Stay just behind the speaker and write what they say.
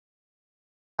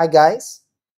Hi guys,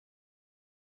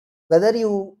 whether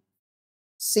you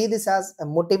see this as a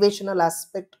motivational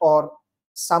aspect or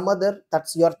some other,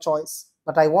 that's your choice.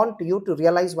 But I want you to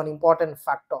realize one important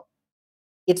factor.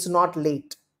 It's not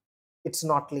late. It's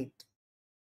not late.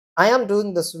 I am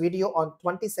doing this video on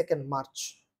 22nd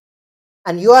March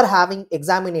and you are having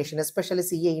examination, especially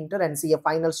CA Inter and CA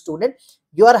final student.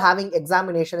 You are having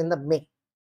examination in the May.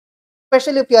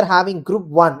 Especially if you are having group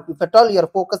 1, if at all your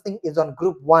focusing is on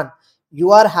group 1, you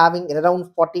are having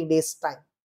around 40 days time.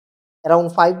 Around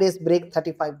 5 days break,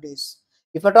 35 days.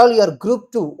 If at all your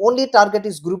group 2, only target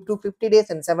is group 2, 50 days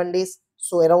and 7 days.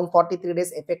 So around 43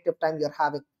 days effective time you're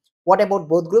having. What about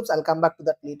both groups? I'll come back to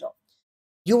that later.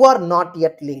 You are not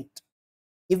yet late.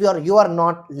 If you are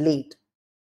not late.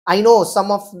 I know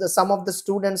some of the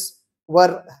students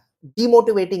were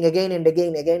demotivating again and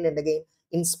again,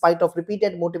 in spite of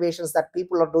repeated motivations that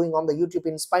people are doing on the YouTube,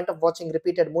 in spite of watching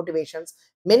repeated motivations.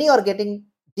 Many are getting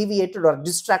deviated or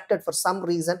distracted for some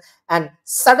reason, and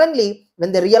suddenly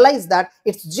when they realize that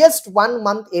it's just 1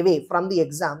 month away from the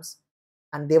exams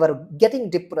and they were getting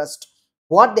depressed,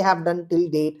 what they have done till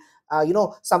date,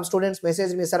 some students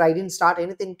message me, sir, I didn't start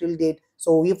anything till date,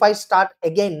 so if I start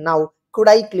again now, could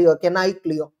I clear, can I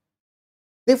clear?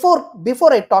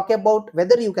 Before I talk about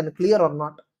whether you can clear or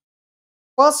not,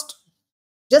 first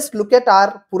just look at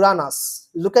our Puranas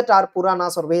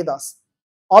or Vedas.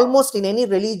 Almost in any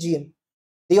religion,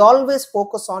 they always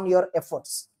focus on your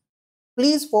efforts.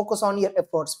 Please focus on your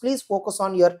efforts. Please focus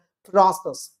on your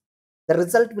process. The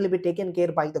result will be taken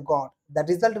care by the God. The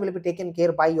result will be taken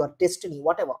care by your destiny,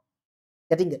 whatever.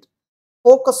 Getting it?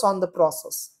 Focus on the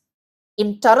process.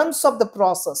 In terms of the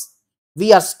process,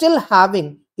 we are still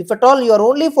having, if at all you are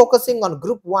only focusing on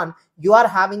group 1, you are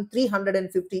having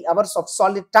 350 hours of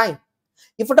solid time.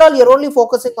 If at all you are only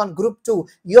focusing on group 2,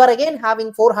 you are again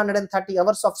having 430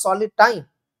 hours of solid time.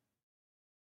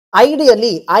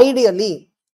 Ideally,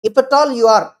 if at all you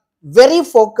are very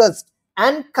focused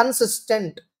and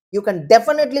consistent, you can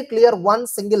definitely clear one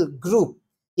single group.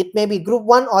 It may be group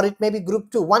 1 or it may be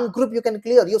group 2. One group you can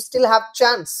clear, you still have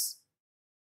chance.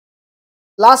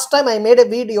 Last time I made a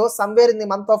video somewhere in the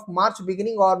month of March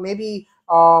beginning or maybe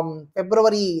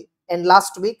February and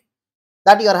last week,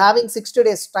 that you are having 60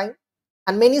 days time,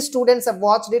 and many students have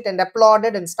watched it and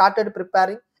applauded and started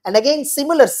preparing. And again,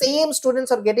 same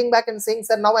students are getting back and saying,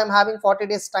 sir, now I'm having 40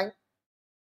 days time,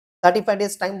 35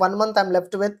 days time, 1 month I'm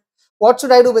left with. What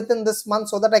should I do within this month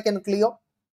so that I can clear?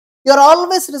 You're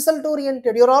always result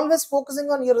oriented. You're always focusing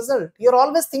on your result. You're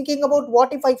always thinking about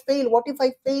what if I fail? What if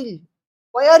I fail?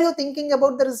 Why are you thinking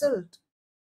about the result?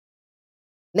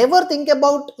 Never think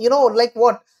about, like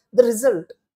what? The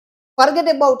result.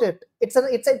 Forget about it.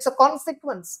 It's a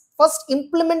consequence. First,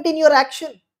 implement in your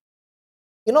action.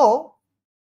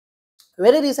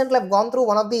 Very recently I've gone through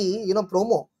one of the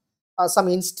promo, some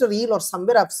Insta reel or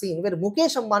somewhere I've seen where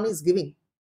Mukesh Ambani is giving.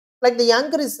 Like the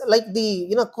anchor is like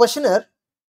the questioner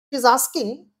is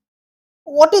asking,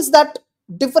 what is that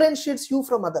differentiates you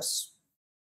from others?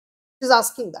 He's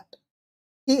asking that.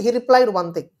 He replied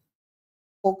one thing: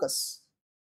 focus.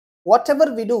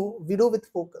 Whatever we do with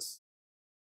focus.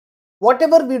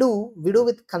 Whatever we do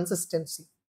with consistency.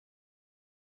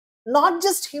 Not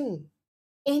just him.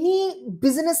 Any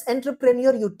business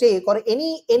entrepreneur you take, or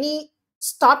any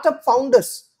startup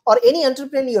founders, or any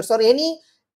entrepreneurs, or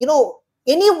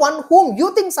anyone whom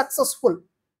you think successful,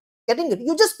 getting it,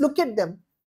 you just look at them.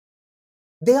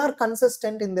 They are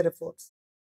consistent in their efforts.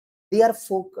 They are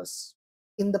focused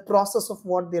in the process of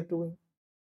what they're doing.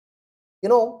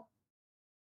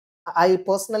 I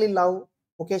personally love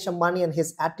Mukesh Ambani and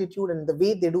his attitude and the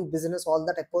way they do business, all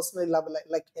that I personally love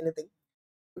like anything,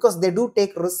 because they do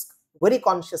take risk very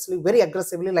consciously, very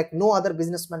aggressively, like no other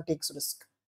businessman takes risk.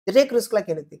 They take risk like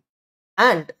anything,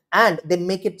 and they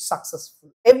make it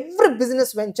successful. Every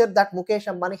business venture that Mukesh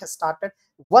Ambani has started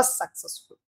was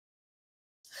successful.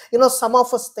 Some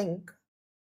of us think,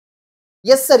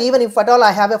 yes sir, even if at all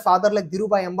I have a father like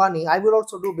Dhirubhai Ambani, I will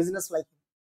also do business like him.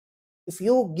 If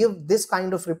you give this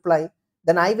kind of reply,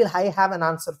 then I have an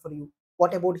answer for you.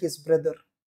 What about his brother?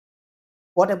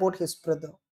 What about his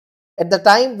brother? At the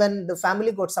time when the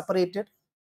family got separated,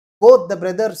 both the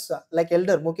brothers, like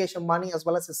elder Mukesh Ambani as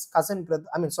well as his cousin brother,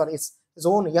 his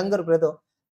own younger brother,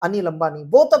 Anil Ambani,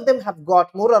 both of them have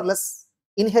got more or less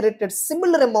inherited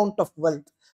similar amount of wealth.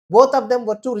 Both of them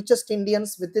were two richest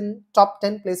Indians within top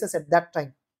 10 places at that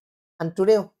time. And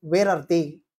today, where are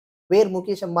they? Where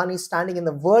Mukesh Ambani is standing in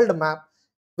the world map,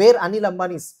 where Anil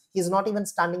Ambani is, he is not even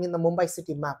standing in the Mumbai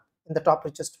city map in the top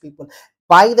richest people.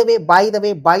 By the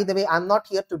way, I'm not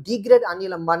here to degrade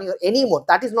Anil Ambani or anymore.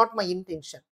 That is not my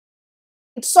intention.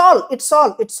 It's all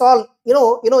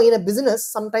in a business.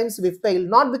 Sometimes we fail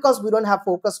not because we don't have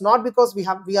focus, not because we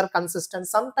are consistent.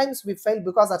 Sometimes we fail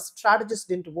because our strategies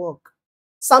didn't work.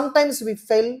 Sometimes we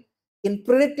fail in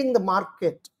predicting the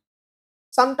market.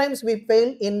 Sometimes we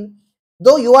fail in,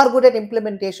 though you are good at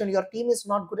implementation, your team is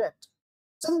not good at.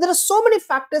 So there are so many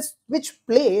factors which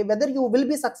play whether you will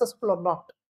be successful or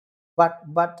not.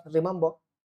 But remember,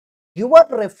 your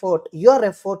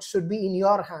effort should be in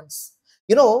your hands.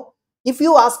 you know if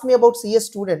you ask me about CA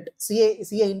student,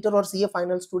 ca inter or CA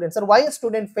final students, or why a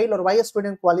student fail or why a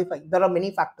student qualify, there are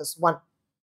many factors. One,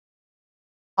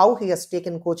 how he has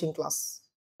taken coaching class,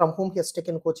 from whom he has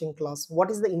taken coaching class,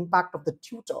 what is the impact of the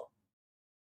tutor.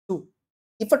 Two,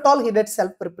 if at all he did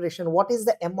self preparation, what is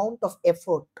the amount of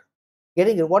effort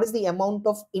getting it, what is the amount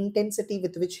of intensity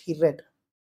with which he read.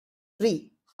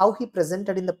 Three, how he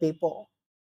presented in the paper.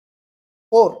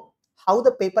 Four, how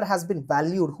the paper has been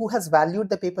valued, who has valued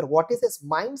the paper, what is his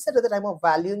mindset at the time of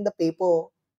valuing the paper,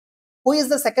 who is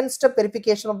the second step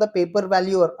verification of the paper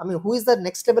valuer, I mean, who is the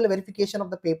next level verification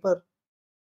of the paper,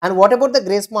 and what about the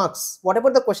grace marks, what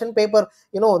about the question paper,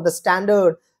 the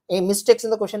standard, mistakes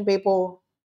in the question paper.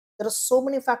 There are so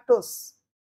many factors.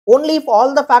 Only if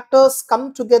all the factors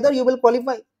come together, you will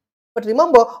qualify. But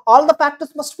remember, all the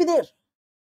factors must be there.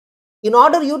 In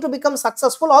order you to become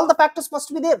successful, all the factors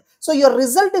must be there. So your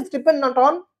result is dependent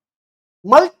on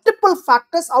multiple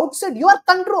factors outside your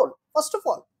control, first of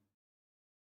all.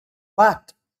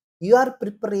 But your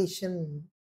preparation,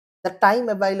 the time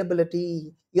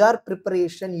availability, your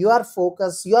preparation, your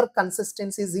focus, your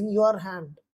consistency is in your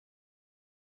hand.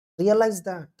 Realize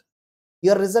that.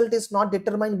 Your result is not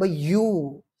determined by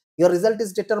you. Your result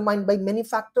is determined by many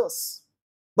factors.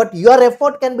 But your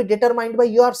effort can be determined by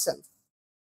yourself.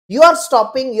 You are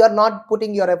stopping, you are not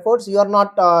putting your efforts, you are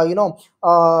not,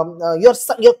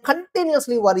 you're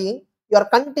continuously worrying. You are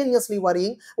continuously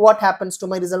worrying, what happens to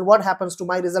my result, what happens to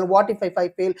my result, what if I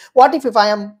fail, what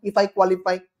if I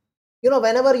qualify.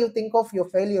 Whenever you think of your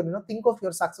failure, think of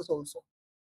your success also.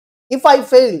 If I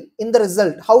fail in the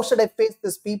result, how should I face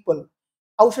these people?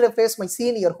 How should I face my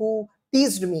senior who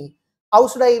teased me? How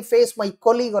should I face my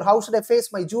colleague, or how should I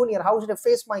face my junior? How should I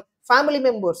face my family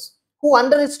members who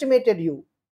underestimated you?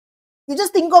 You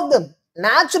just think of them.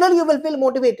 Naturally, you will feel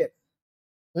motivated.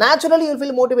 Naturally, you will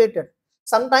feel motivated.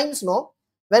 Sometimes, no.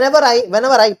 Whenever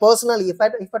I personally, if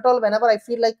at all, whenever I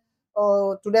feel like,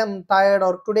 today I'm tired,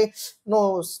 or today,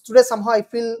 no, today somehow I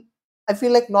feel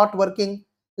like not working.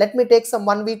 Let me take some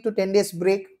 1 week to 10 days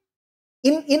break.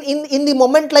 In the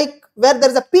moment, like where there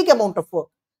is a peak amount of work,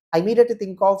 I immediately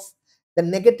think of the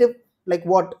negative, like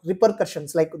what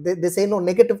repercussions, like they say, no,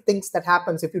 negative things that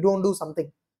happens if you don't do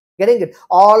something. Getting it,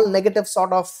 all negative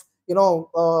sort of,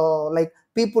 like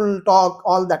people talk,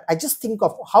 all that. I just think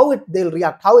of how they'll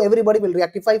react, how everybody will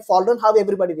react if I fall down, how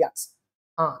everybody reacts.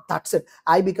 That's it.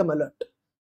 I become alert.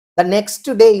 The next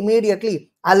day,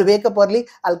 immediately I'll wake up early,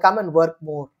 I'll come and work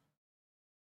more.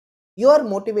 Your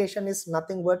motivation is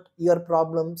nothing but your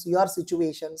problems, your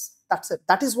situations. That's it.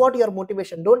 That is what your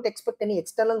motivation. Don't expect any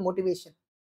external motivation.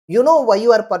 You know why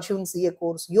you are pursuing CA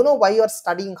course. You know why you are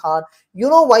studying hard. You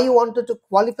know why you wanted to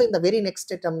qualify in the very next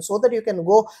attempt, so that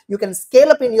you can scale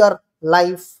up in your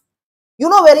life. You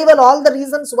know very well all the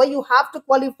reasons why you have to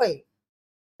qualify.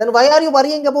 Then why are you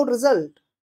worrying about result?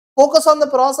 Focus on the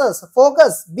process.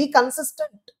 Focus. Be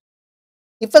consistent.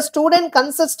 If a student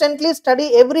consistently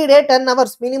study every day 10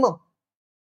 hours minimum,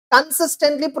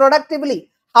 consistently,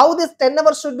 productively, how this 10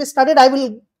 hours should be studied, I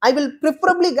will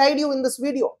preferably guide you in this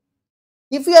video.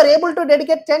 If you are able to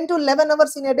dedicate 10 to 11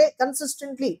 hours in a day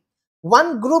consistently,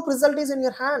 one group result is in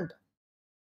your hand.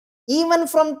 Even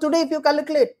from today, if you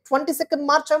calculate, 22nd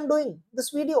March I'm doing this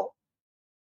video.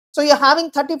 So you're having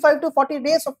 35 to 40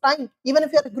 days of time. Even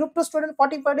if you're a group 2 student,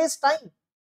 45 days time.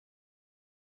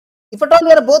 If at all you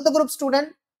are both the group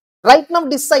student, right now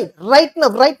decide. Right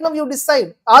now you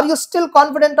decide. Are you still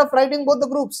confident of writing both the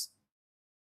groups?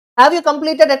 Have you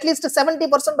completed at least 70%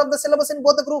 of the syllabus in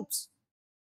both the groups?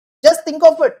 Just think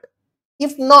of it.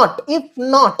 If not,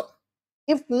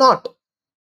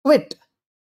 quit.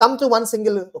 Come to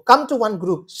one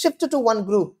group, shift to one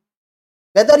group.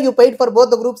 Whether you paid for both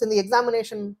the groups in the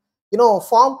examination,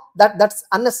 form, that's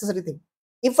unnecessary thing.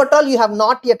 If at all you have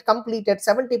not yet completed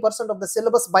 70% of the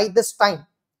syllabus by this time,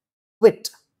 quit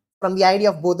from the idea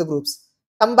of both the groups.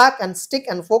 Come back and stick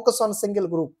and focus on single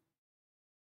group.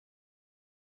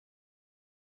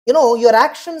 Your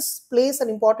actions plays an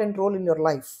important role in your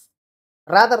life,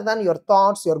 rather than your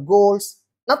thoughts, your goals.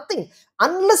 Nothing.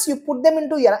 Unless you put them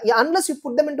into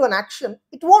an action,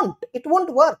 it won't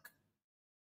work.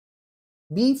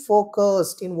 Be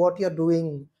focused in what you're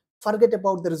doing. Forget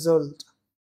about the result.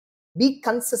 Be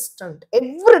consistent.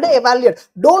 Every day evaluate.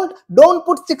 Don't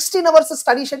put 16 hours of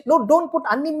study schedule. No, don't put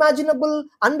unimaginable,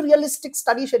 unrealistic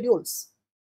study schedules.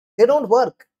 They don't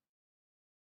work.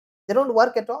 They don't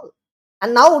work at all.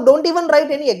 And now don't even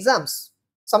write any exams.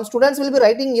 Some students will be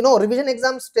writing, revision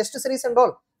exams, test series and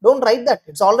all. Don't write that.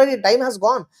 It's already, time has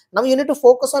gone. Now you need to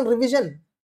focus on revision.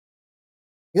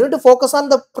 You need to focus on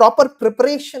the proper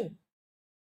preparation.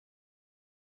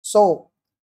 So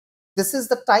this is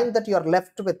the time that you are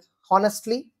left with.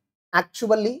 Honestly,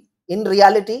 actually, in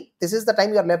reality, this is the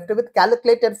time you are left with,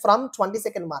 calculated from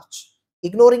 22nd March.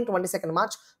 Ignoring 22nd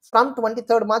March. From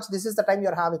 23rd March, this is the time you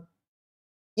are having.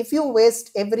 If you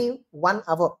waste every 1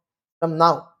 hour from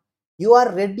now, you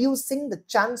are reducing the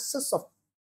chances of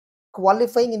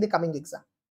qualifying in the coming exam.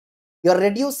 You are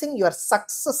reducing your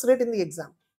success rate in the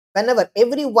exam. Whenever,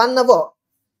 every 1 hour,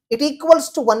 it equals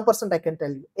to 1%, I can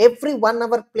tell you. Every 1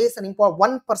 hour plays an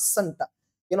important 1%,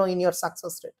 in your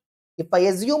success rate. If I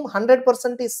assume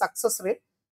 100% is success rate,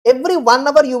 every 1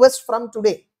 hour you waste from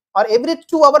today, or every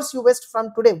 2 hours you waste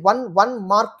from today, one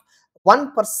mark,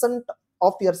 1%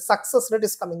 of your success rate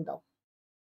is coming down.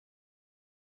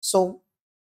 So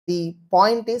the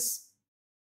point is,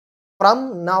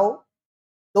 from now,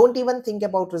 don't even think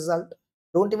about result.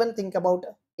 Don't even think about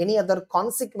any other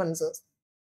consequences.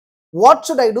 What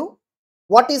should I do?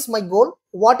 What is my goal?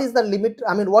 What is the limit?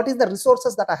 What is the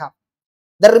resources that I have?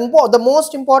 The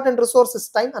most important resource is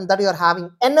time, and that you are having.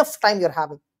 Enough time you're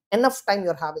having. Enough time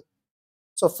you're having.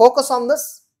 So focus on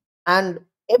this, and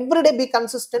every day be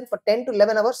consistent for 10 to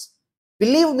 11 hours.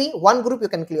 Believe me, one group you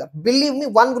can clear. Believe me,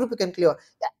 one group you can clear.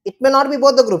 It may not be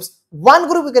both the groups. One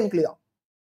group you can clear.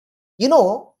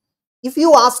 If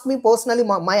you ask me personally,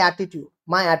 my attitude,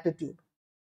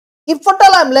 if at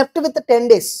all I'm left with the 10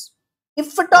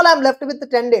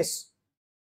 days,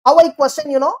 how I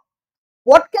question,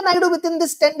 what can I do within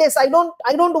this 10 days? I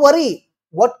don't worry.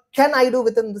 What can I do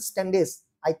within this 10 days?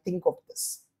 I think of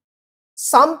this.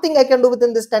 Something I can do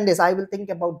within this 10 days. I will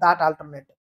think about that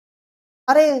alternative.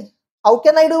 How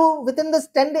can I do within this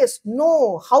 10 days?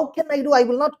 No, how can I do? I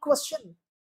will not question.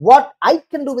 What I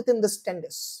can do within this 10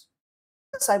 days?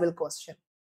 Yes, I will question.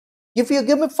 If you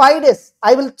give me 5 days,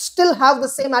 I will still have the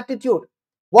same attitude.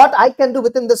 What I can do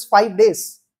within this 5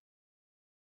 days?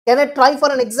 Can I try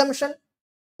for an exemption?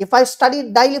 If I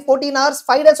study daily 14 hours,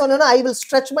 5 days on, I will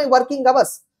stretch my working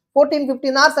hours. 14,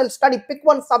 15 hours, I'll study, pick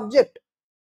one subject.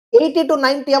 80 to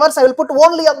 90 hours, I will put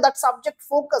only on that subject,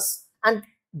 focus and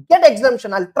get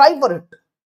exemption. I'll try for it.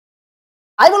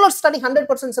 I will not study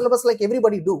 100% syllabus like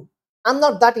everybody do. I'm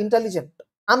not that intelligent.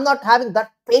 I'm not having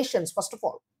that patience, first of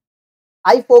all.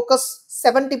 I focus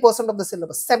 70% of the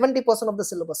syllabus, 70% of the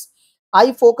syllabus.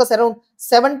 I focus around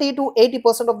 70 to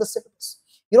 80% of the syllabus.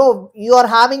 You are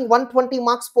having 120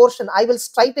 marks portion. I will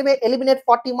straight away eliminate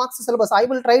 40 marks syllabus. I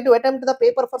will try to attempt the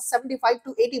paper for 75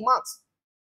 to 80 marks.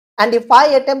 And if I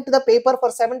attempt the paper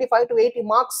for 75 to 80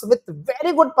 marks with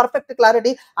very good perfect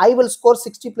clarity, I will score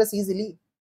 60 plus easily.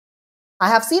 I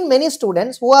have seen many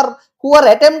students who are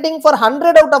attempting for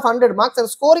 100 out of 100 marks and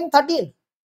scoring 13.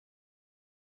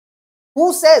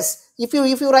 Who says if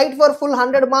you write for full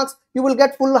 100 marks, you will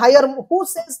get full higher? Who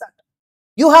says that?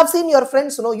 You have seen your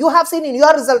friends, you have seen in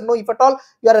your result, if at all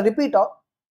you are a repeater,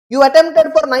 you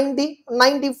attempted for 90,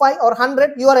 95 or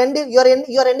 100, you are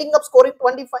ending up scoring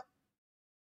 25.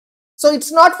 So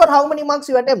it's not for how many marks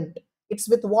you attempt. It's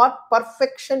with what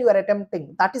perfection you are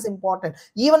attempting. That is important.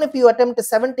 Even if you attempt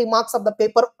 70 marks of the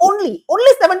paper, only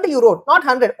 70 you wrote, not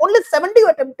 100, only 70 you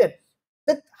attempted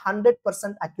with 100%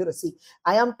 accuracy.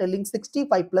 I am telling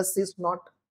 65 plus is not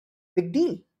big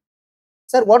deal.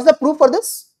 Sir, what's the proof for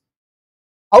this?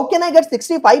 How can I get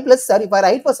 65 plus, sir, if I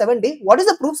write for 70? What is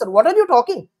the proof, sir? What are you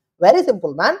talking? Very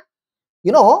simple, man.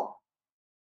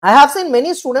 I have seen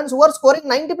many students who are scoring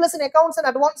 90 plus in accounts and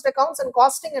advanced accounts and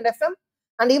costing and FM,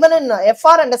 and even in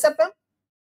FR and SFM.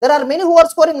 There are many who are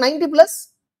scoring 90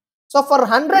 plus. So for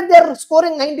 100, they are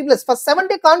scoring 90 plus. For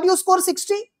 70, can't you score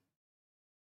 60?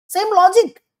 Same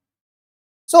logic.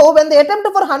 So when they attempt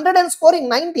for 100 and scoring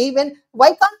 90, why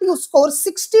can't you score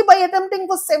 60 by attempting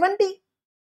for 70?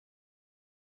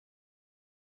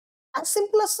 As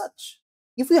simple as such.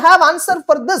 If you have answer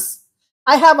for this,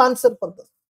 I have answer for this.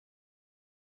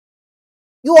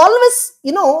 You always,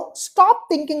 stop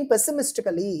thinking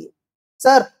pessimistically.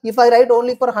 Sir, if I write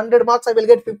only for 100 marks, I will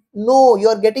get 50. No, you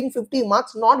are getting 50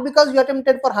 marks, not because you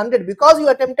attempted for 100, because you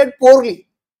attempted poorly.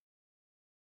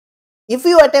 If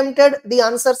you attempted the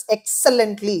answers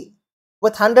excellently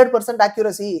with 100%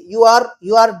 accuracy, you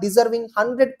are deserving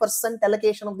 100%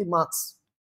 allocation of the marks.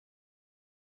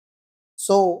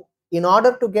 So In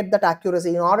order to get that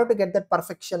accuracy, in order to get that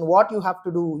perfection, what you have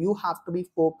to do, you have to be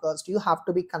focused, you have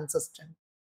to be consistent.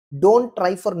 Don't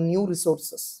try for new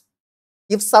resources.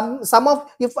 If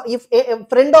if a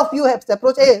friend of you has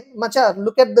approached, hey macha,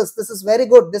 look at this is very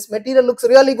good, this material looks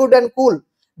really good and cool,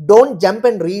 don't jump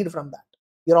and read from that.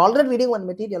 You're already reading one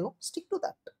material, no, stick to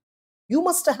that. You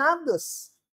must have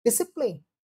this discipline.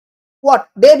 What,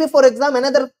 day before exam,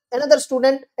 another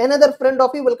student, another friend of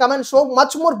you will come and show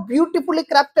much more beautifully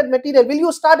crafted material, will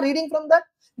you start reading from that?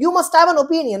 You must have an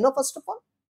opinion, no, first of all.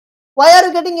 Why are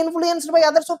you getting influenced by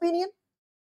others' opinion?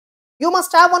 You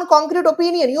must have one concrete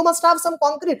opinion. You must have some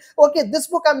concrete. Okay, this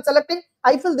book I'm selecting,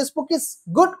 I feel this book is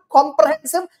good,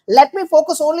 comprehensive. Let me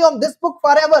focus only on this book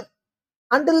forever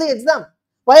until the exam.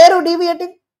 Why are you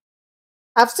deviating?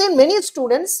 I've seen many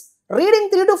students reading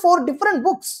 3 to 4 different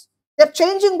books. They're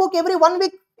changing book every 1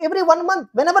 week, every 1 month.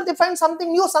 Whenever they find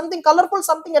something new, something colorful,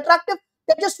 something attractive,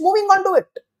 they're just moving on to it.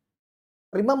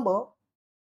 Remember,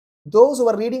 those who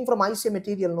are reading from ICA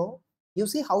material, no, you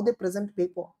see how they present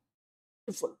paper.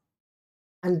 Beautiful.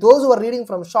 And those who are reading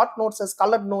from short notes, as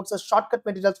colored notes, as shortcut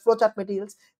materials, flowchart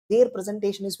materials, their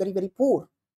presentation is very, very poor.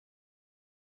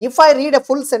 If I read a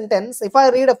full sentence, if I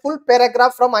read a full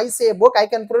paragraph from ICA book, I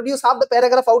can produce half the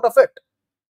paragraph out of it.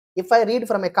 If I read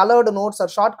from a colored notes or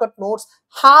shortcut notes,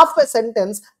 half a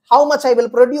sentence, how much I will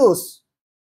produce?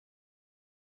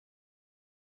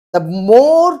 The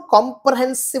more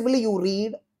comprehensively you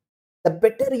read, the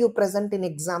better you present in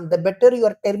exam, the better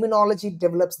your terminology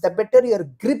develops, the better your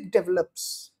grip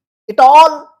develops. It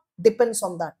all depends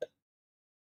on that.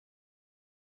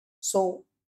 So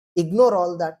ignore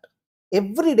all that.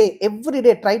 Every day,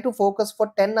 try to focus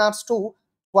for 10 hours to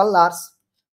 12 hours.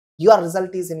 Your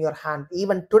result is in your hand.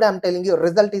 Even today, I'm telling you,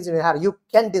 result is in your hand. You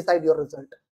can decide your result.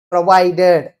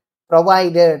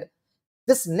 Provided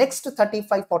this next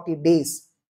 35-40 days,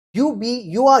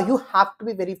 you have to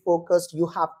be very focused. You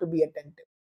have to be attentive.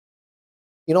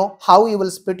 You know how you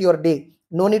will split your day.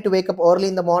 No need to wake up early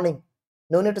in the morning.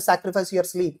 No need to sacrifice your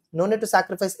sleep. No need to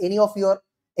sacrifice any of your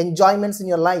enjoyments in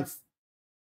your life.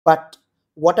 But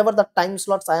whatever the time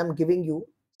slots I am giving you,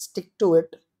 stick to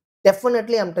it.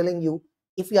 Definitely, I'm telling you,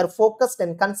 if you are focused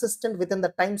and consistent within the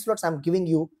time slots I'm giving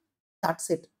you, that's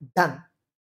it, done.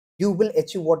 You will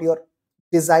achieve what you're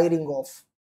desiring of.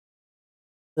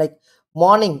 Like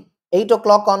morning, 8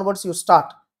 o'clock onwards, you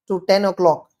start to 10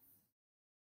 o'clock.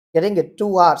 Getting it,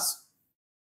 2 hours.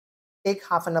 Take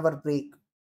half an hour break.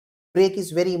 Break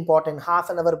is very important. Half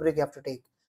an hour break you have to take.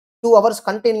 2 hours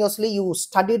continuously, you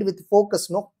studied with focus,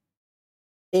 no?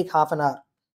 Take half an hour.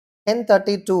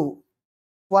 10:30 to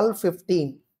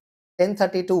 12:15.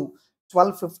 10:30 to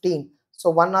 12:15. So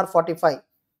 1 hour 45.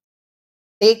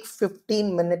 Take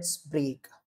 15 minutes break.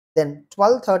 Then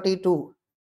 12:30 to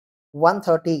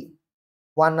 1:30.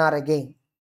 1 hour again.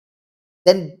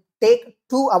 Then take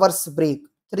 2 hours break.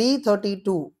 3:30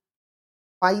 to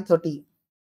 5:30.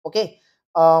 Okay.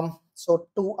 So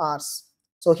 2 hours.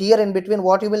 So here in between,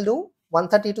 what you will do?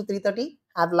 1:30 to 3:30.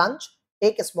 Have lunch.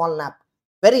 Take a small nap.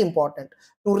 Very important.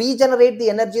 To regenerate the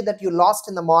energy that you lost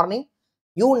in the morning,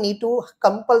 you need to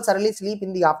compulsorily sleep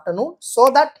in the afternoon so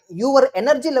that your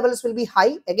energy levels will be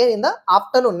high again in the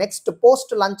afternoon, next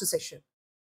post lunch session.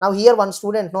 Now here one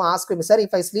student asked me, sir,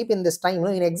 if I sleep in this time,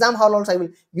 in exam hall also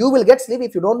you will get sleep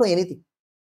if you don't know anything.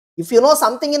 If you know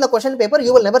something in the question paper,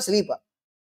 you will never sleep.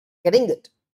 Getting it?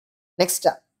 Next,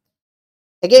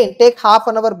 again take half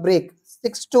an hour break,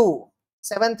 6 to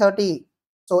 7:30.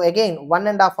 So again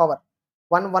 1.5 hour,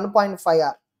 1.5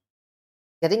 hour.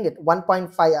 Getting it?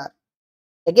 1.5 hour.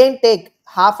 Again take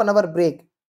half an hour break,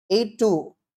 8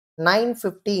 to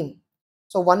 9:15.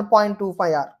 So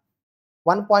 1.25 hour.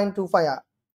 1.25 hour.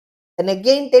 And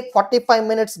again take 45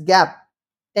 minutes gap,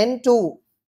 10 to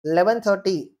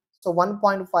 11:30. So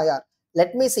 1.5 hour.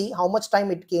 Let me see how much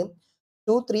time it came.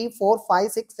 2, 3, 4,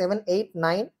 5, 6, 7, 8,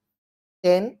 9,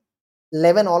 10,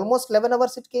 11. Almost 11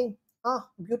 hours it came.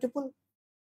 Beautiful.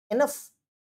 Enough.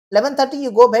 11:30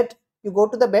 you go bed. You go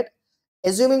to the bed.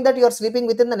 Assuming that you are sleeping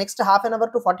within the next half an hour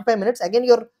to 45 minutes, again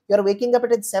you're waking up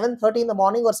at 7:30 in the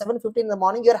morning or 7:15 in the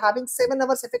morning. You're having 7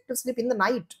 hours effective sleep in the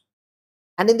night,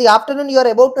 and in the afternoon you are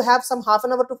about to have some half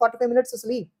an hour to 45 minutes of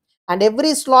sleep, and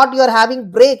every slot you are having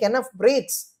break, enough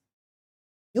breaks.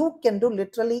 You can do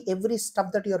literally every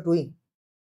stuff that you are doing.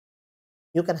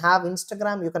 You can have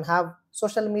Instagram, you can have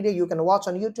social media, you can watch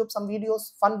on YouTube some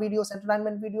videos, fun videos,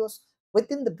 entertainment videos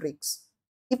within the breaks.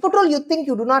 If at all you think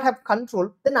you do not have control,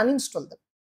 then uninstall them.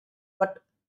 But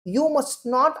you must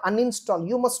not uninstall.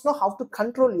 You must know how to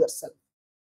control yourself.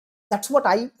 That's what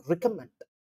I recommend.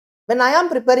 When I am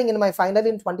preparing in my final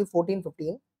in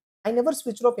 2014-15, I never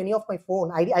switched off any of my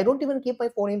phone. I don't even keep my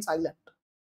phone in silent.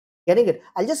 Getting it?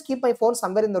 I'll just keep my phone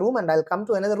somewhere in the room and I'll come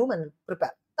to another room and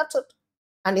prepare. That's it.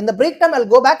 And in the break time, I'll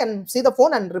go back and see the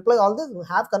phone and reply all this,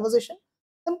 have conversation.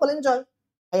 Simple, enjoy.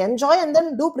 I enjoy and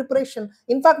then do preparation.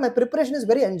 In fact, my preparation is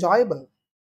very enjoyable.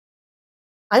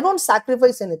 I don't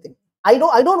sacrifice anything. I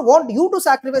don't want you to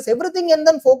sacrifice everything and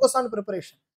then focus on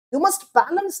preparation. You must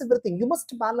balance everything. You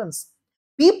must balance.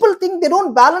 People think they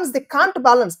don't balance, they can't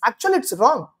balance. Actually, it's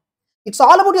wrong. It's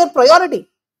all about your priority.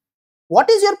 What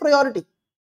is your priority?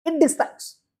 It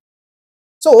decides.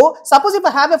 So, suppose if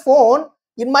I have a phone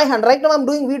in my hand, right now I'm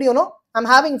doing video, no? I'm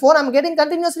having phone, I'm getting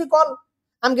continuously call.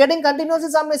 I'm getting continuously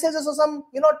some messages or some,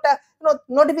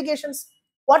 notifications.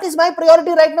 What is my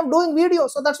priority right now? Doing video.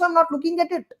 So that's why I'm not looking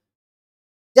at it.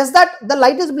 Just that the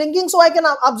light is blinking so I can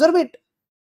observe it.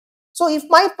 So if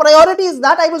my priority is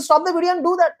that, I will stop the video and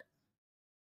do that.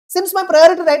 Since my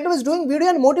priority right now is doing video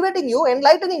and motivating you,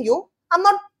 enlightening you, I'm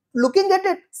not looking at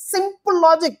it. Simple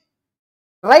logic.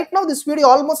 Right now, this video,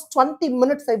 almost 20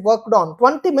 minutes I worked on.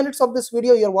 20 minutes of this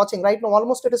video you're watching right now,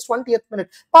 almost it is 20th minute.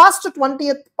 Past 20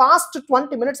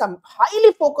 minutes, I'm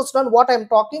highly focused on what I'm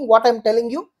talking, what I'm telling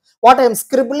you, what I'm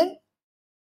scribbling.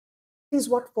 Is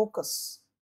what focus.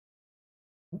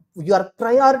 Your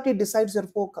priority decides your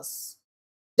focus.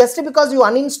 Just because you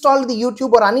uninstall the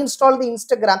YouTube or uninstall the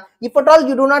Instagram, if at all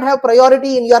you do not have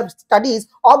priority in your studies,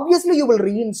 obviously you will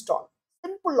reinstall.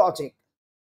 Simple logic.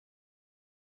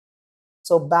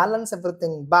 So balance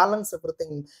everything,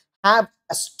 have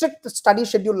a strict study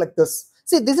schedule like this.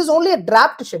 See, this is only a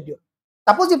draft schedule.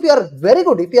 Suppose if you are very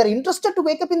good, if you are interested to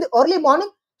wake up in the early morning,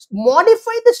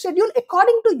 modify the schedule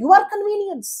according to your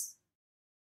convenience.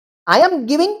 I am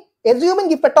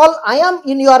assuming if at all I am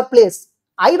in your place,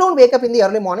 I don't wake up in the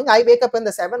early morning, I wake up in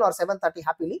the 7 or 7:30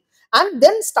 happily, and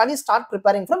then start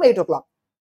preparing from 8 o'clock.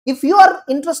 If you are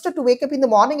interested to wake up in the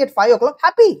morning at 5 o'clock,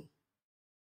 happy.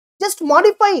 Just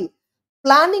modify.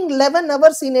 Planning 11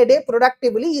 hours in a day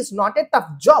productively is not a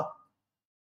tough job.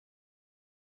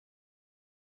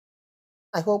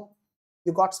 I hope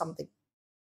you got something.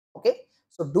 Okay.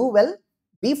 So do well,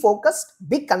 be focused,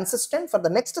 be consistent for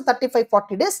the next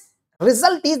 35-40 days.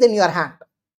 Result is in your hand.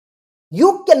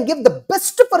 You can give the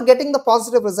best for getting the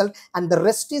positive result, and the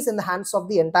rest is in the hands of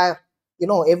the entire,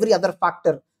 every other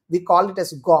factor. We call it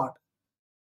as God.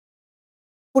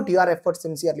 Put your effort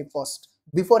sincerely first.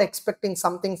 Before expecting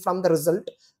something from the result,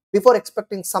 before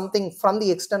expecting something from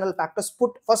the external factors,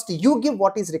 first you give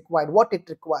what is required, what it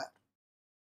requires.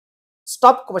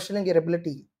 Stop questioning your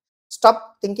ability.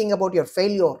 Stop thinking about your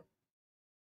failure.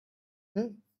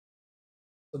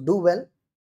 So do well.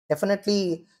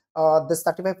 Definitely, this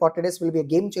 35-40 days will be a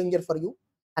game changer for you.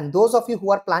 And those of you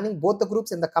who are planning both the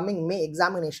groups in the coming May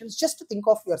examinations, just think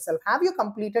of yourself. Have you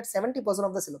completed 70%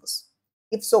 of the syllabus?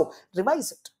 If so,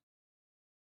 revise it.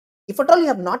 If at all you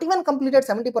have not even completed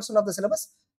 70% of the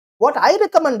syllabus, what I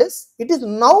recommend is, it is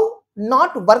now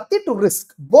not worthy to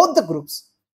risk both the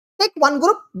groups. Take one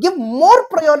group, give more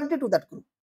priority to that group.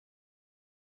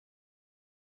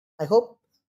 I hope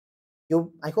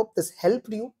this helped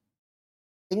you.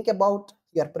 Think about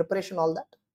your preparation, all that.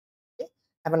 Okay?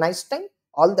 Have a nice time.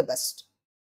 All the best.